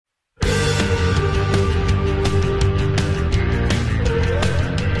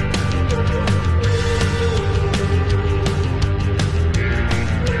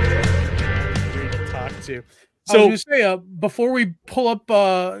I was going to say, before we pull up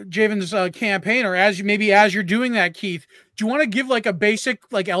Javen's campaign, or as you're doing that, Keith, do you want to give like a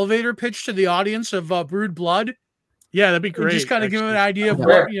basic like elevator pitch to the audience of Brewed Blood? Yeah, that'd be great. Just kind of give them an idea of what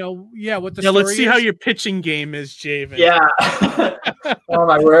what the story let's see is. how your pitching game is, Javen. Yeah. Oh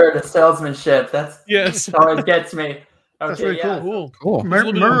my word, the salesmanship. That's always gets me. Okay, That's very cool. Cool. It's a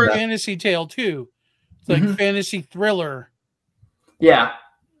little bit of a fantasy tale too. It's like fantasy thriller. Yeah,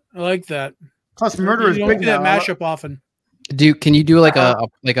 I like that. Plus, murder is big now. That mashup often. Can you do like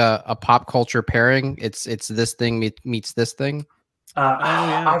a pop culture pairing? It's this thing meets this thing.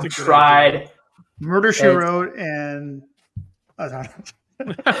 I've tried. Murder She Wrote and I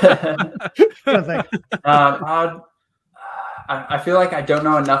feel like I don't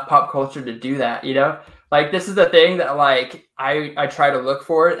know enough pop culture to do that. You know, like this is the thing that like I try to look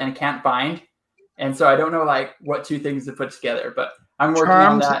for it and can't find, and so I don't know like what two things to put together. But I'm working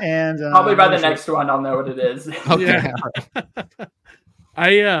on that, and probably by the next one I'll know what it is. Okay.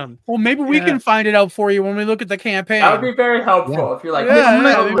 Well, maybe we can find it out for you when we look at the campaign. That would be very helpful if you're like,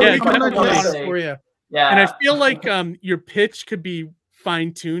 for you. Yeah, and I feel like your pitch could be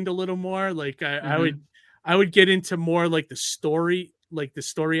fine tuned a little more. Like I would get into more like the story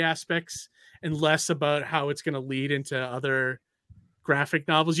aspects and less about how it's going to lead into other graphic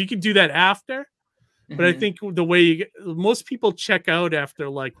novels. You can do that after, but I think the way most people check out after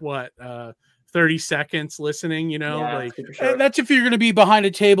like 30 seconds listening, you know, that's if you're going to be behind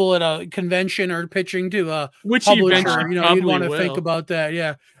a table at a convention or pitching to a publisher, you know, you'd want to think about that.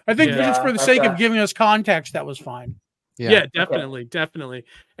 Yeah. I think just for the sake of giving us context, that was fine. Yeah, definitely.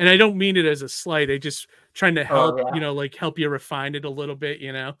 And I don't mean it as a slight. I just trying to help, you know, like help you refine it a little bit,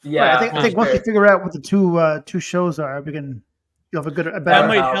 you know? Yeah. I think once we figure out what the two shows are, we can you'll have a better. That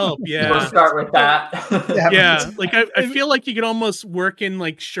might help. Yeah. We'll start with that. Yeah. Like I feel like you could almost work in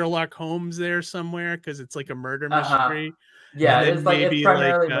like Sherlock Holmes there somewhere because it's like a murder mystery. Yeah, it's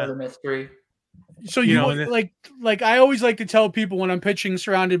primarily murder mystery. So you know, like I always like to tell people when I'm pitching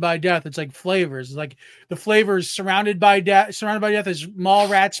Surrounded by Death, it's like flavors. It's like the flavors Surrounded by Death is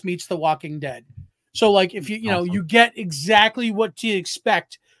Mallrats meets The Walking Dead. So like if you know you get exactly what to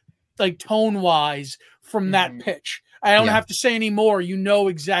expect, like tone wise from that pitch. I don't have to say any more. You know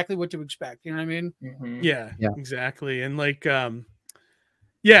exactly what to expect. You know what I mean? Yeah, exactly. And like,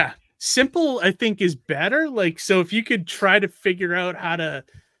 simple, I think is better. Like, so if you could try to figure out how to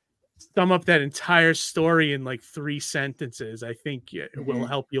sum up that entire story in like 3 sentences, I think it will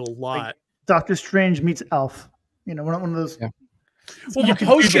help you a lot. Like Doctor Strange meets Elf. You know, one of those. Yeah. Well, the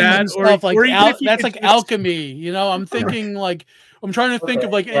potions and stuff like that's like alchemy. You know, I'm thinking like I'm trying to think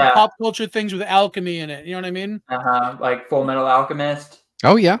of like pop culture things with alchemy in it. You know what I mean? Like Full Metal Alchemist.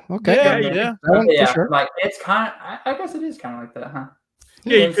 Oh yeah. Okay. Yeah. For sure. Like it's kind of. I guess it is kind of like that, huh?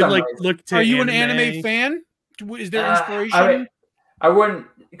 Yeah, you could like look to. Are you an anime fan? Is there inspiration? I wouldn't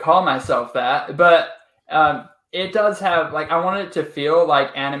call myself that, but it does have like I want it to feel like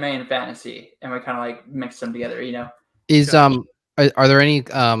anime and fantasy, and we kind of like mix them together. You know. Are there any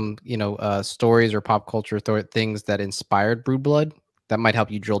stories or pop culture things that inspired Brood Blood that might help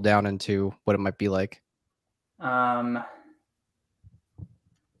you drill down into what it might be like? Well,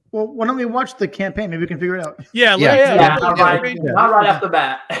 why don't we watch the campaign? Maybe we can figure it out. Not right off the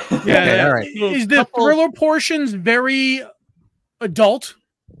bat. All right. Is the thriller portions very adult,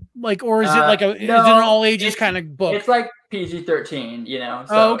 like, or is it like is it an all ages kind of book? It's like PG-13, you know.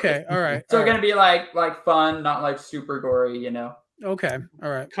 So okay, all right. So gonna be like fun, not like super gory, you know. Okay,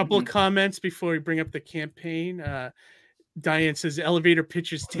 all right. Couple of comments before we bring up the campaign. Diane says elevator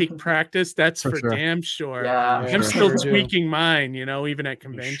pitches take practice. That's for damn sure. Yeah, I'm still tweaking mine, you know, even at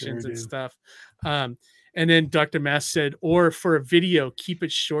conventions and stuff. And then Dr. Mass said, or for a video, keep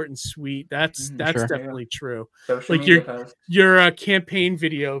it short and sweet. That's definitely true. Like your campaign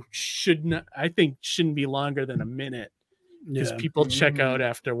video shouldn't be longer than a minute because people check out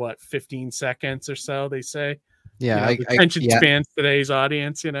after 15 seconds or so. They say. Yeah, attention spans today's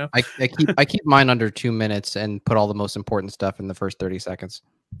audience. You know, I keep mine under 2 minutes and put all the most important stuff in the first 30 seconds.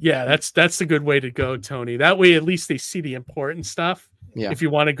 Yeah, that's a good way to go, Tony. That way, at least they see the important stuff. Yeah. If you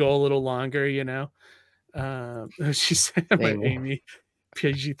want to go a little longer, you know. She said, Amy,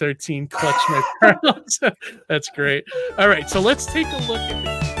 PG-13 clutch my pearls. That's great. All right, so let's take a look at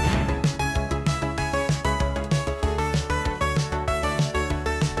this.